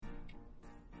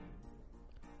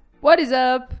What is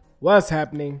up? What's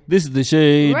happening? This is The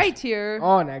Shade. Right here.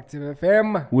 On Active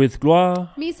FM. With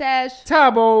Gloire. Me, Sash.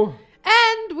 Thabo.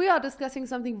 And we are discussing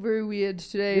something very weird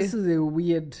today. This is a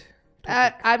weird...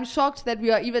 I'm shocked that we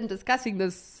are even discussing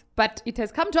this, but it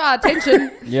has come to our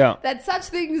attention that such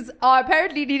things are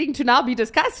apparently needing to now be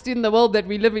discussed in the world that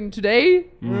we live in today.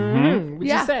 Which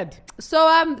is sad.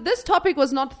 So this topic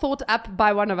was not thought up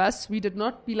by one of us. We did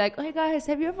not be like, hey guys,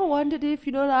 have you ever wondered if,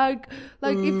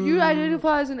 like if you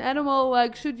identify as an animal,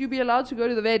 like, should you be allowed to go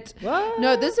to the vet? What?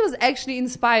 No, this was actually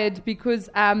inspired because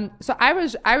so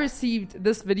I received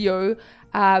this video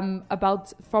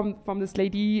about from this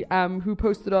lady who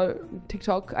posted on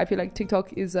TikTok. I feel like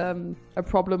TikTok is a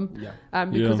problem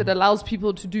because it allows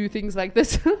people to do things like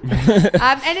this.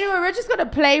 And anyway, we're just gonna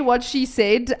play what she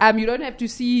said. You don't have to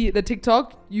see the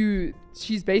TikTok.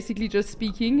 She's basically just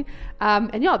speaking.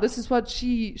 And this is what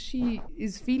she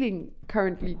is feeling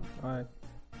currently. All right.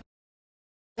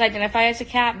 Identify as a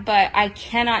cat, but I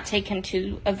cannot take him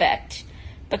to a vet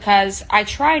because I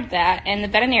tried that, and the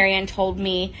veterinarian told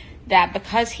me that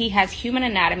because he has human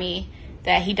anatomy,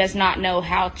 that he does not know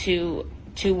how to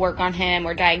work on him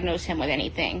or diagnose him with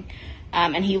anything,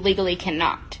 and he legally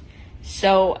cannot.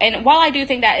 So, and while I do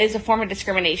think that is a form of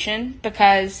discrimination,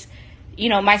 because,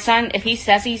 my son, if he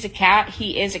says he's a cat,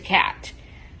 he is a cat,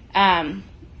 and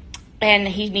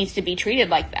he needs to be treated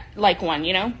like that, like one,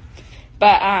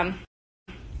 But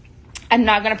I'm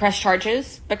not going to press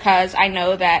charges because I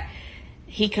know that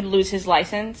he could lose his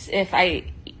license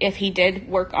if he did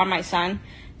work on my son.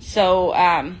 So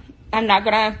I'm not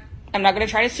gonna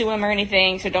try to sue him or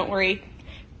anything, so don't worry.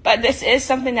 But this is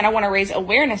something that I want to raise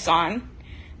awareness on,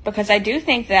 because I do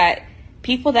think that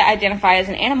people that identify as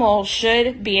an animal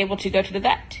should be able to go to the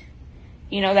vet.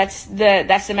 That's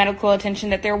the medical attention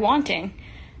that they're wanting.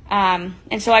 And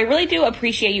so I really do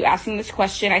appreciate you asking this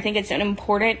question. I think it's an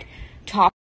important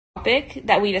topic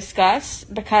that we discuss,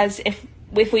 because if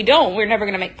we don't, we're never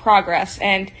going to make progress.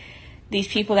 And these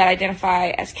people that identify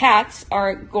as cats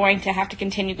are going to have to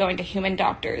continue going to human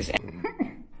doctors.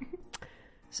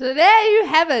 So there you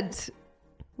have it.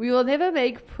 We will never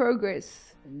make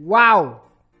progress. Wow.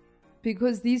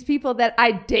 Because these people that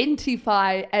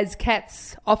identify as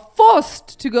cats are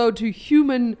forced to go to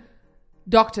human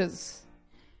doctors.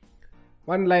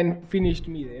 One line finished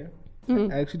me there.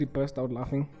 I actually burst out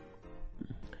laughing.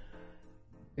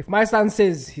 If my son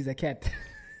says he's a cat...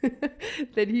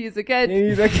 then he is a cat. Then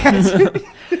he's a cat.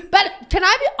 But can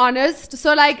I be honest?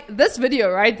 So this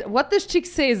video, right? What this chick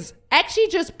says actually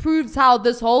just proves how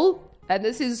this whole, and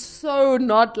this is so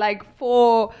not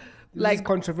This is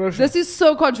controversial. This is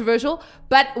so controversial.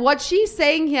 But what she's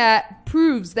saying here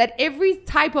proves that every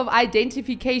type of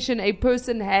identification a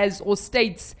person has or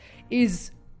states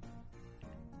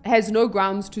has no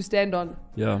grounds to stand on.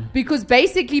 Yeah. Because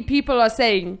basically people are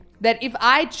saying that if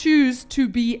I choose to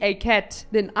be a cat,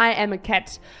 then I am a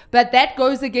cat. But that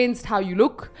goes against how you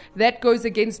look. That goes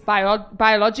against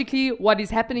biologically what is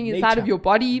happening inside of your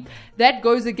body. That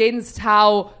goes against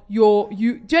how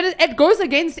it goes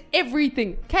against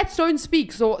everything. Cats don't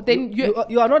speak, so then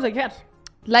you are not a cat.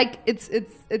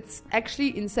 It's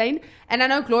actually insane. And I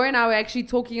know Gloria and I were actually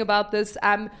talking about this.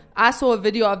 I saw a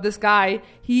video of this guy.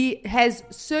 He has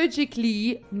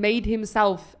surgically made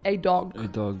himself a dog. A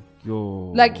dog.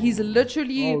 Yo. He's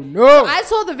literally... Oh, no. So I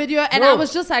saw the video and I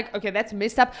was just like, okay, that's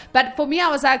messed up. But for me, I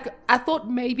was like, I thought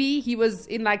maybe he was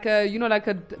in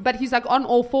but he's on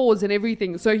all fours and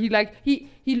everything. So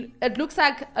it looks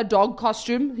like a dog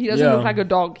costume. He doesn't look like a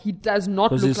dog. He does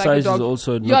not look like a dog. Is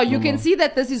also you can see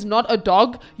that this is not a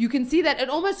dog. You can see that it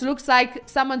almost looks like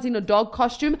someone's in a dog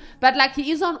costume, but he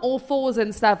is on all fours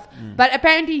and stuff. But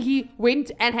apparently he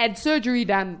went and had surgery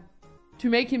done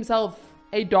to make himself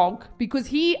a dog because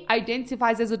he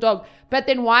identifies as a dog. But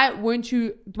then why didn't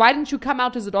you come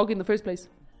out as a dog in the first place?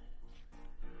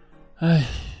 Oh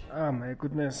my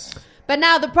goodness. But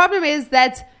now the problem is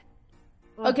that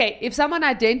okay, if someone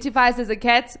identifies as a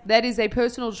cat, that is a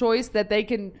personal choice that they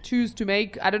can choose to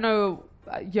make. I don't know.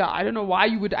 I don't know why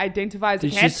you would identify as a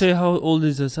cat. Did she say how old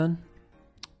is her son?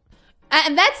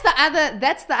 And that's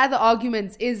the other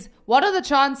argument is, what are the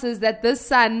chances that this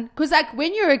son, because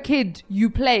when you're a kid, you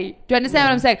play. Do you understand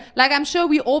what I'm saying? I'm sure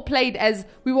we all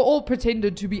we were all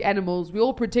pretended to be animals. We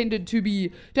all pretended to be,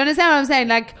 do you understand what I'm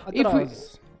saying?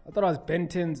 I thought I was Ben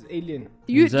 10's alien.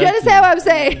 Do you understand what I'm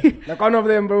saying? One of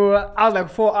them, bro. I was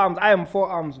 4 arms. I am 4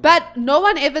 arms. Bro. But no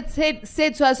one ever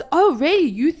said to us, oh, really?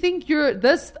 You think you're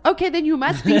this? Okay, then you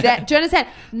must be that. Do you understand?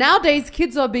 Nowadays,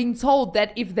 kids are being told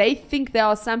that if they think they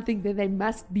are something, then they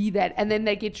must be that. And then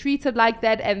they get treated like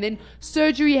that. And then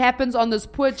surgery happens on this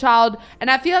poor child. And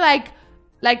I feel like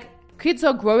kids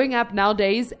are growing up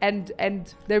nowadays and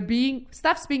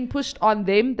stuff's being pushed on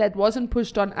them that wasn't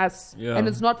pushed on us. Yeah. And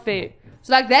it's not fair.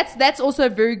 So like that's also a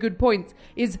very good point.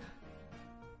 Is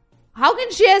how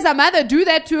can she as a mother do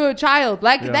that to her child?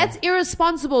 Like that's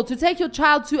irresponsible to take your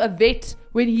child to a vet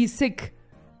when he's sick.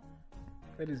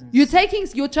 You're taking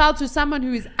your child to someone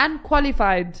who is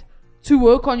unqualified to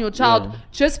work on your child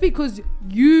just because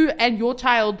you and your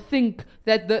child think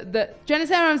that do you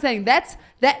understand what I'm saying?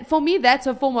 That for me, that's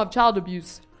a form of child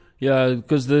abuse. Yeah,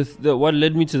 because the what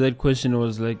led me to that question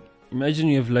was like, imagine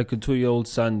you have like a 2-year-old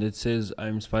son that says,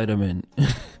 I'm Spider-Man.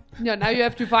 Yeah, now you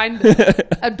have to find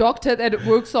a doctor that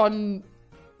works on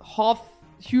half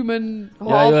human, half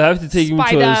Yeah, you'll have to take him to a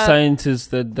spider.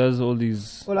 scientist that does all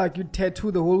these. Or like you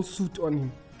tattoo the whole suit on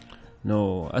him.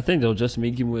 No, I think they'll just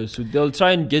make him wear a suit. They'll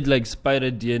try and get like spider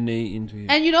DNA into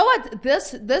him. And you know what?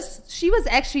 She was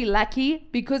actually lucky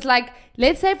because, like,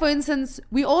 let's say for instance,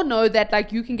 we all know that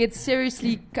like you can get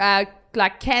seriously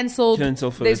like cancelled.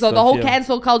 Cancel for There's that the stuff, whole yeah.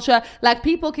 cancel culture. Like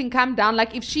people can come down.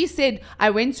 Like if she said, "I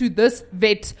went to this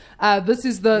vet. This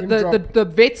is the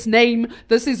vet's name.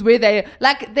 This is where they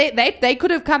they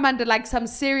could have come under like some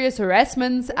serious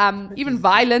harassment, even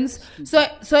violence. So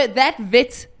that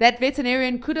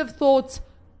veterinarian could have thought,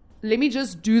 let me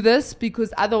just do this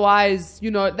because otherwise,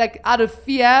 you know, like out of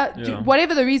fear,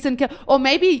 whatever the reason, or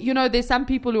maybe, you know, there's some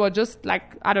people who are just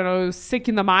like, I don't know, sick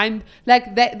in the mind.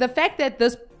 Like the fact that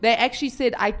they actually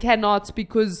said, I cannot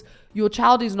because your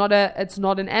child is it's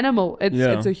not an animal.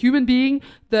 It's a human being.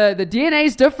 The DNA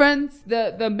is different.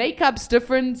 The makeup's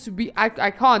different. I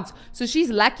can't. So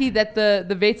she's lucky that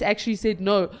the vets actually said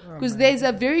no, because there's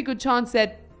a very good chance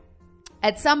that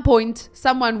at some point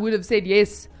someone would have said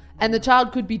yes. And the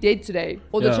child could be dead today.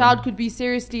 Or the child could be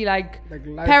seriously like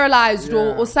paralyzed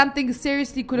or something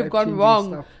seriously could have gone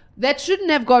wrong. Stuff. That shouldn't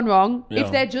have gone wrong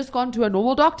if they'd just gone to a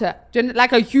normal doctor.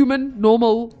 Like a human,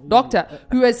 normal doctor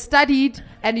who has studied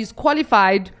and is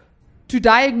qualified to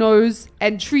diagnose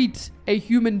and treat a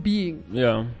human being.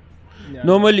 Yeah.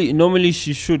 Normally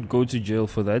she should go to jail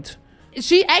for that.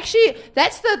 She actually,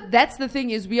 that's the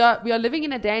thing is we are living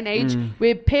in a day and age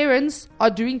where parents are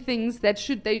doing things that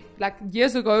like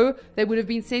years ago they would have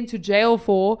been sent to jail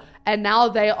for, and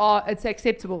now it's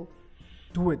acceptable.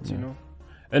 Do it, you know.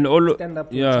 And Stand up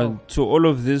for your child. to all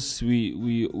of this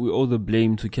we owe the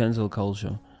blame to cancel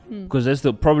culture, because that's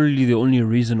probably the only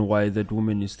reason why that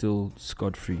woman is still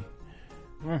scot-free.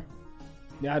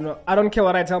 Yeah, no, I don't care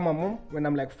what I tell my mom when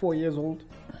I'm like 4 years old.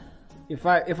 If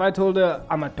I told her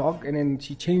I'm a dog and then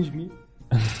she changed me,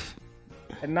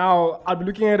 and now I'll be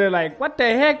looking at her like, what the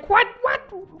heck? What?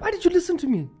 Why did you listen to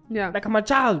me? Yeah. Like I'm a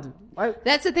child. Why?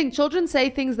 That's the thing. Children say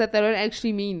things that they don't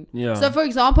actually mean. Yeah. So, for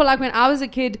example, like when I was a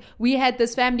kid, we had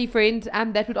this family friend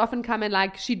that would often come and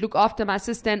like she'd look after my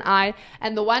sister and I.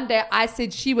 And the one day I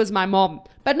said she was my mom,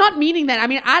 but not meaning that. I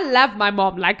mean, I love my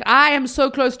mom. Like I am so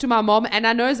close to my mom, and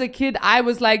I know as a kid I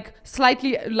was like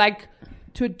slightly like.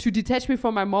 To detach me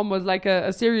from my mom was like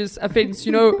a serious offense,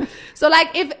 you know. So like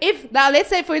if now let's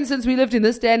say for instance we lived in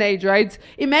this day and age, right?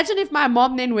 Imagine if my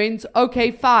mom then went,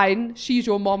 okay, fine, she's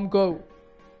your mom, go.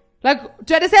 Like,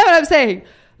 do you understand what I'm saying?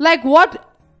 Like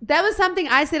what? That was something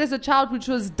I said as a child, which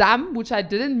was dumb, which I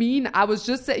didn't mean. I was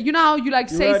just, you know how you like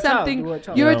say something,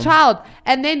 you're a child,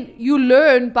 and then you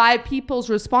learn by people's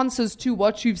responses to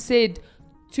what you've said.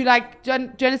 To like, do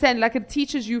you understand? Like it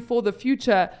teaches you for the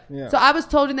future. Yeah. So I was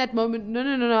told in that moment,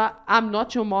 no, I'm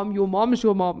not your mom. Your mom is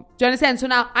your mom. Do you understand? So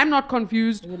now I'm not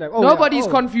confused. Like, nobody's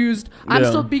confused. I'm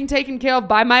still being taken care of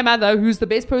by my mother, who's the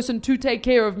best person to take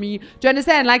care of me. Do you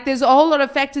understand? Like there's a whole lot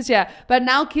of factors here. But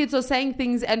now kids are saying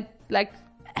things and like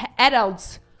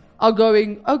adults are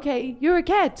going, okay, you're a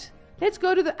cat. Let's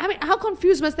go to I mean, how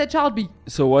confused must that child be?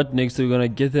 So what next? We're gonna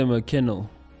get them a kennel.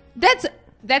 That's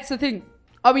the thing.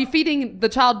 Are we feeding the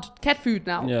child cat food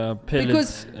now? Yeah,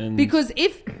 pellets. Because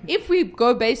if we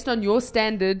go based on your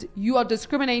standard, you are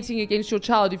discriminating against your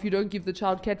child if you don't give the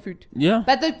child cat food. Yeah.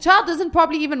 But the child doesn't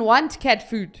probably even want cat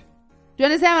food. Do you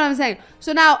understand what I'm saying?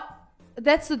 So now,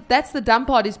 that's the dumb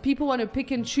part is people want to pick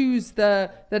and choose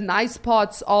the nice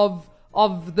parts of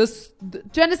this. Do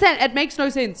you understand? It makes no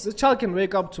sense. The child can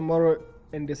wake up tomorrow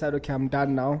and decide, okay, I'm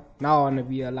done now. Now I want to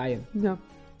be a lion. No.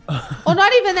 Or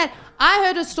not even that. I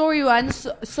heard a story once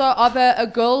of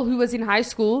a girl who was in high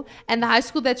school, and the high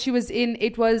school that she was in,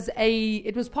 it was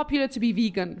popular to be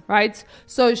vegan, right?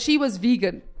 So she was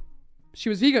vegan.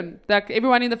 Like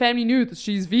everyone in the family knew that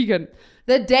she's vegan.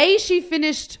 The day she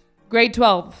finished grade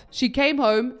 12, she came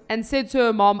home and said to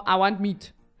her mom, I want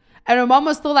meat. And her mom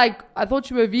was still like, I thought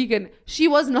you were vegan. She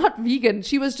was not vegan.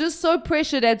 She was just so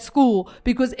pressured at school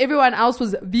because everyone else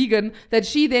was vegan that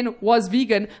she then was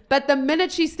vegan. But the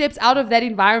minute she steps out of that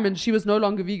environment, she was no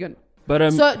longer vegan.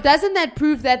 But so doesn't that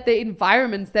prove that the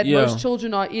environment that Yeah. most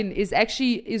children are in is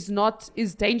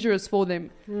dangerous for them?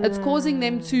 It's causing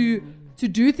them to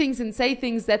do things and say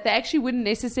things that they actually wouldn't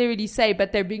necessarily say,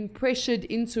 but they're being pressured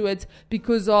into it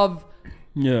because of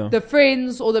the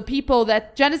friends or the people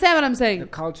that. Do you understand what I'm saying? The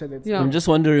culture that's I'm just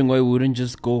wondering why we wouldn't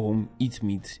just go home, eat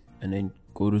meat, and then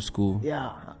go to school.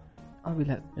 yeah. I'll be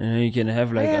like, And then you can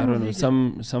have like, I I am don't know,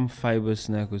 vegan. some fiber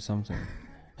snack or something.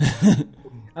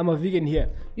 I'm a vegan here.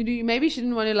 You know, maybe she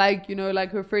didn't want to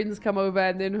like her friends come over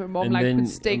and then her mom And like then, put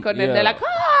steak on it. yeah. And they're like,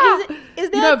 Is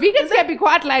vegans can be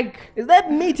quite like. Is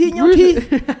that meat in your teeth?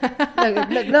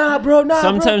 like, nah, bro, nah.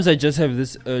 Sometimes I just have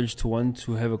this urge to want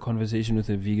to have a conversation with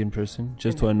a vegan person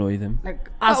just to annoy them. Bro. Like,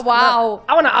 Oh, wow.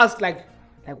 I want to ask, like,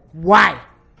 why?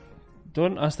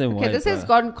 Don't ask them why. Okay, this has bruh.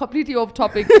 gone completely off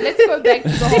topic. Let's go back to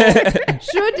the whole.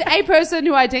 Should a person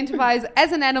who identifies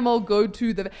as an animal go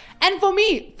to the? And for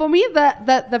me,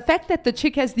 the fact that the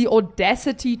chick has the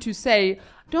audacity to say,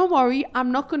 "Don't worry,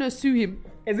 I'm not going to sue him."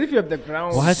 As if you have the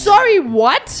ground. What? Sorry,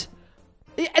 what?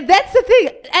 That's the thing.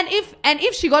 And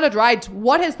if she got it right,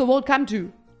 what has the world come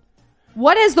to?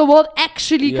 What has the world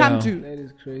actually come Yeah. to? That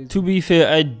is crazy. To be fair,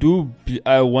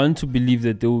 I want to believe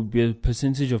that there will be a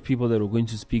percentage of people that are going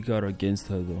to speak out against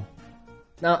her, though.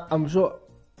 Now, I'm sure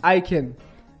I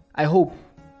hope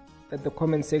that the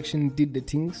comment section did the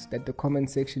things that the comment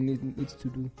section needs to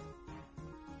do.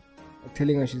 Like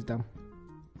telling her she's dumb.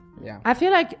 Yeah. I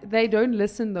feel like they don't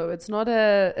listen though. It's not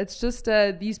it's just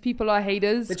these people are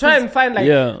haters. They try and find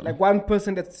Yeah. like one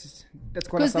person that's going to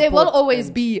because support. there will always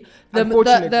and- be the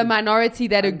Unfortunately. minority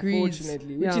that agrees.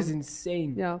 Unfortunately, which Yeah. is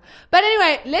insane. Yeah. But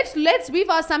anyway, we've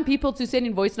asked some people to send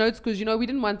in voice notes because we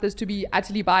didn't want this to be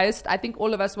utterly biased. I think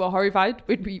all of us were horrified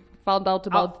when we found out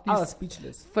about I was this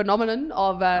speechless. phenomenon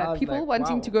of was people like,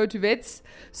 wanting wow. to go to vets.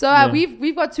 So Yeah.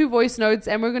 we've got 2 voice notes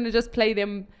and we're going to just play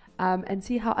them and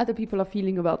see how other people are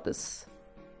feeling about this.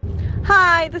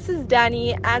 Hi, this is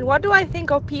Danny, and what do I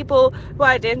think of people who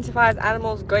identify as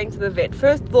animals going to the vet?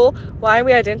 First of all, why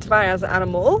we identify as an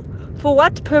animal? For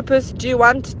what purpose do you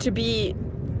want to be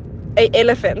an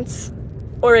elephant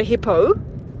or a hippo?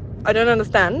 I don't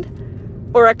understand.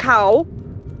 Or a cow?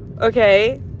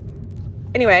 Okay.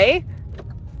 Anyway,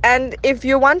 and if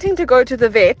you're wanting to go to the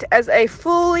vet as a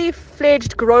fully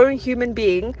fledged grown human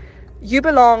being, you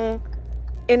belong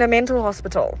in a mental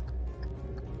hospital.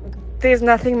 There's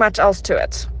nothing much else to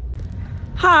it.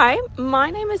 Hi, my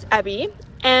name is Abby,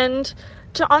 and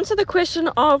to answer the question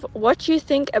of what you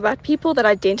think about people that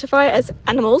identify as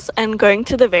animals and going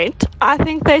to the vet, I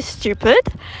think they're stupid.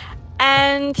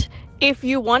 And if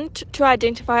you want to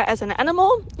identify as an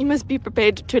animal, you must be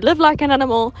prepared to live like an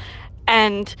animal.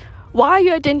 And why are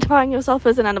you identifying yourself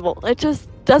as an animal? It just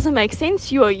doesn't make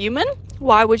sense. You are human.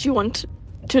 Why would you want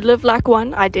to live like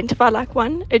one, identify like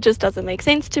one? It just doesn't make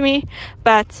sense to me.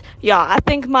 But yeah, I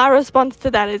think my response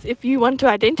to that is if you want to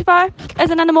identify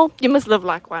as an animal, you must live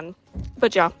like one.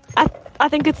 But yeah, I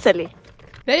think it's silly.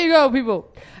 There you go,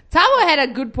 people. Thabo had a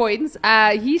good point.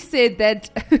 He said that.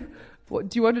 Do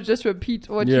you want to just repeat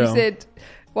what you Yeah. said?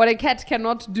 What a cat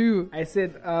cannot do. I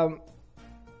said,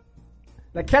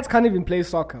 like cats can't even play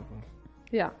soccer. Bro.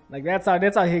 Yeah. Like that's how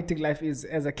hectic life is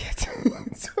as a cat.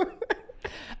 So-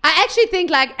 I actually think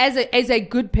like as a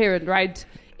good parent, right?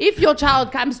 If your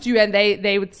child comes to you and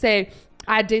they would say,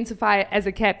 I identify as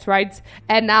a cat, right?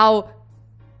 And now,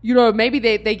 maybe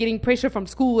they're getting pressure from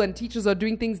school and teachers are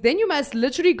doing things, then you must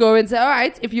literally go and say, all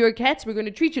right, if you're a cat, we're going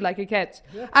to treat you like a cat.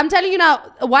 Yeah. I'm telling you now,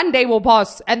 one day will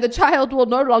pass and the child will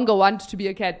no longer want to be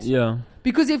a cat. Yeah.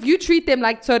 Because if you treat them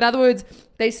so in other words,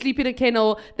 they sleep in a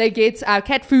kennel, they get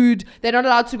cat food, they're not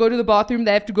allowed to go to the bathroom,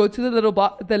 they have to go to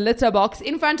the litter box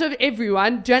in front of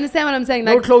everyone. Do you understand what I'm saying?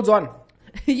 no clothes on.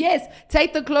 Yes,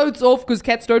 take the clothes off because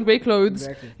cats don't wear clothes.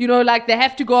 Exactly. They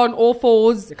have to go on all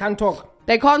fours. They can't talk.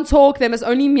 They can't talk. They must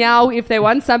only meow if they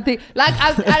want something. Like,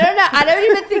 I don't know. I don't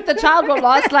even think the child will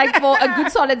last for a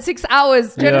good solid 6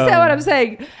 hours. Do you understand what I'm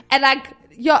saying? And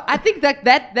I think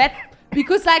that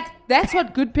because that's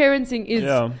what good parenting is.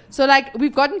 Yeah. So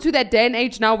we've gotten to that day and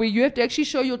age now where you have to actually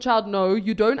show your child, no,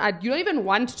 you don't even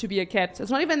want to be a cat. It's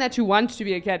not even that you want to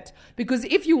be a cat. Because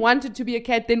if you wanted to be a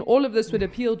cat, then all of this would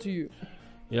appeal to you.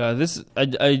 Yeah,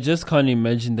 I just can't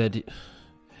imagine that.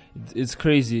 It's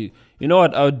crazy. You know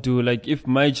what I would do? Like, if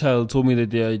my child told me that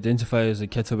they identify as a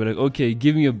cat, I'd be like, okay,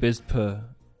 give me your best purr.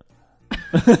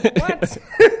 What?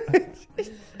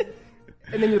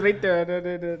 And then you rate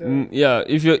the Yeah,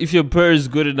 if your purr is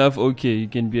good enough, okay, you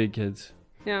can be a cat.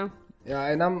 Yeah. Yeah,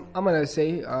 and I'm gonna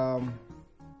say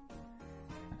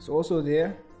it's also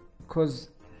there because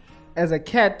as a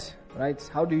cat, right?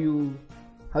 How do you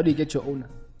get your owner?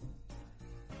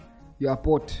 You are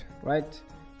bought, right?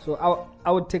 So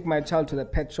I would take my child to the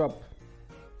pet shop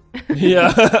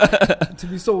Yeah. to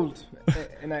be sold,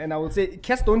 and I would say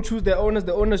cats don't choose their owners;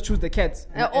 the owners choose the cats.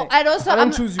 And also, I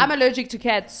don't choose you. I'm allergic to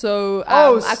cats, so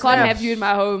Oh, I can't snap. have you in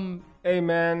my home. Hey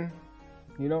man,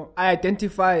 I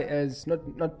identify as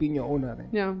not being your owner. Man.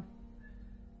 Yeah.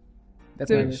 That's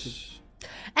So- my message.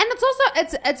 And it's also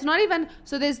it's not even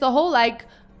so. There's the whole like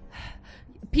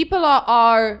people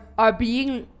are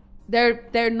being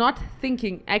they're not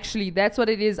thinking. Actually, that's what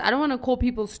it is. I don't want to call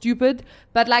people stupid,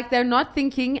 but like they're not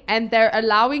thinking and they're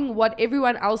allowing what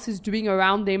everyone else is doing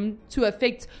around them to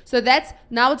affect. So that's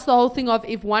now it's the whole thing of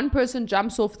if one person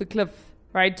jumps off the cliff,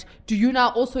 right? Do you now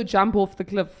also jump off the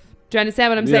cliff? Do you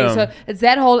understand what I'm saying? Yeah. So it's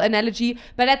that whole analogy.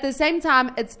 But at the same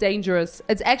time, it's dangerous.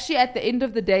 It's actually at the end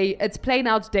of the day, it's plain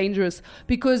out dangerous.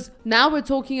 Because now we're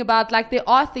talking about like there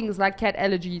are things like cat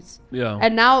allergies. Yeah.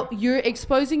 And now you're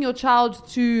exposing your child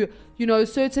to,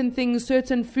 certain things,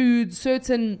 certain foods,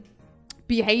 certain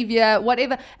behavior,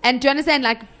 whatever. And do you understand?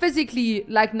 Like physically,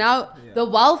 like now the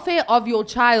welfare of your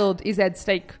child is at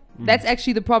stake. That's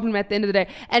actually the problem at the end of the day.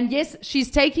 And yes, she's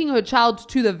taking her child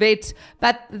to the vet,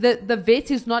 but the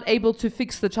vet is not able to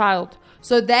fix the child.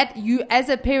 So that you, as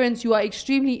a parent, you are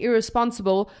extremely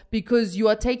irresponsible because you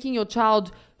are taking your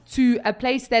child to a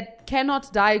place that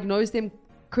cannot diagnose them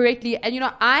correctly. And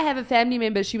I have a family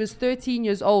member, she was 13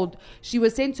 years old. She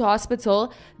was sent to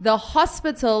hospital. The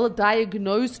hospital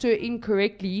diagnosed her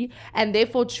incorrectly and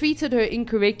therefore treated her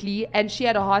incorrectly, and she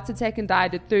had a heart attack and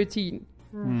died at 13.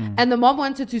 And the mom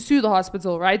wanted to sue the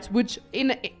hospital, right? Which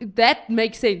that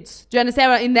makes sense. Do you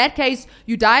understand? In that case,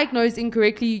 you diagnose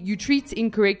incorrectly, you treat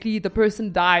incorrectly, the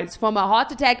person dies from a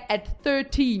heart attack at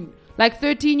 13. Like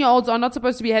 13-year-olds are not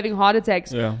supposed to be having heart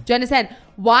attacks. Yeah. Do you understand?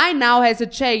 Why now has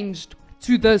it changed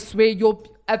to this where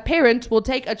a parent will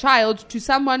take a child to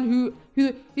someone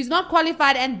who is not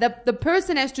qualified and the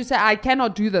person has to say, I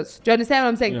cannot do this. Do you understand what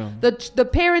I'm saying? Yeah. The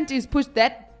parent is pushed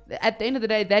that. At the end of the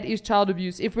day, that is child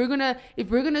abuse. If we're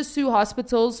gonna sue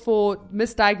hospitals for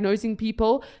misdiagnosing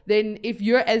people, then if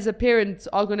you're as a parent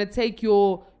are gonna take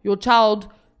your child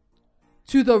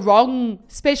to the wrong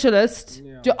specialist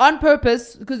on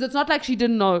purpose, because it's not like she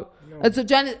didn't know.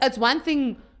 It's one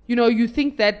thing, you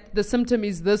think that the symptom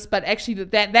is this, but actually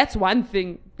that's one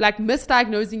thing. Like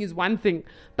misdiagnosing is one thing,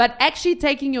 but actually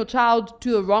taking your child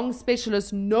to the wrong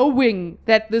specialist, knowing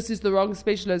that this is the wrong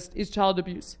specialist, is child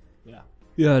abuse.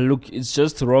 Yeah, look, it's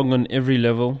just wrong on every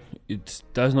level. It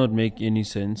does not make any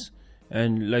sense.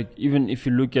 And like, even if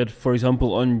you look at, for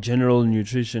example, on general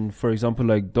nutrition, for example,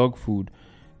 like dog food,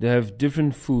 they have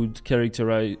different foods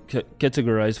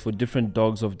categorized for different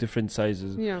dogs of different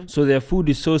sizes. Yeah. So their food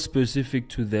is so specific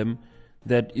to them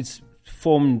that it's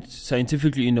formed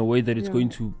scientifically in a way that it's going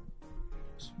to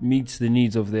meet the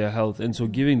needs of their health. And so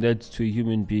giving that to a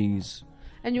human being is...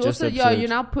 And you just also, absurd. you're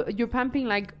now you're pumping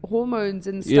like hormones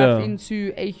and stuff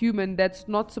into a human that's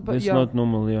not supposed. That's not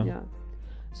normal, Yeah.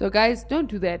 So guys, don't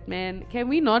do that, man. Can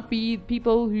we not be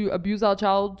people who abuse our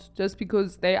child just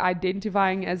because they're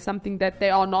identifying as something that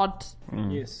they are not?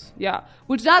 Yes. Yeah.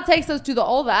 Which now takes us to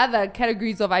all the other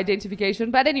categories of identification.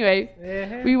 But anyway,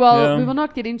 we will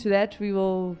not get into that. We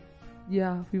will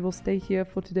stay here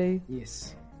for today.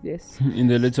 Yes. Yes. In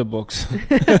the litter box.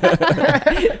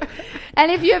 And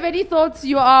if you have any thoughts,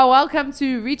 you are welcome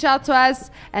to reach out to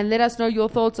us and let us know your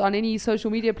thoughts on any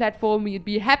social media platform. We'd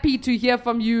be happy to hear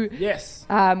from you. Yes.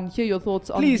 Hear your thoughts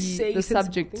on Please say the sensible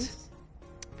subject. things.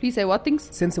 Please say what things?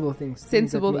 Sensible things.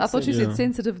 Sensible. I thought you sense. said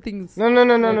sensitive things. No.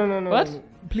 What?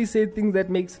 Please say things that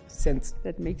makes sense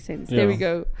That makes sense. Yeah. There we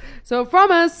go. So from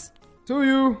us, to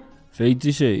you. Fade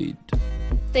to shade.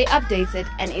 Stay updated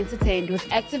and entertained with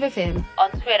Active FM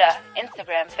on Twitter,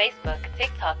 Instagram, Facebook,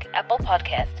 TikTok, Apple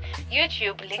Podcast,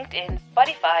 YouTube, LinkedIn,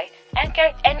 Spotify,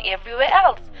 Anchor, and everywhere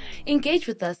else. Engage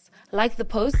with us. Like the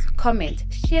posts, comment,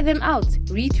 share them out,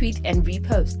 retweet, and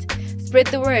repost. Spread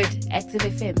the word. Active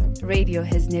FM. Radio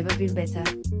has never been better.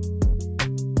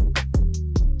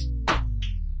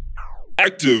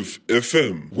 Active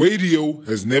FM. Radio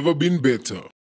has never been better.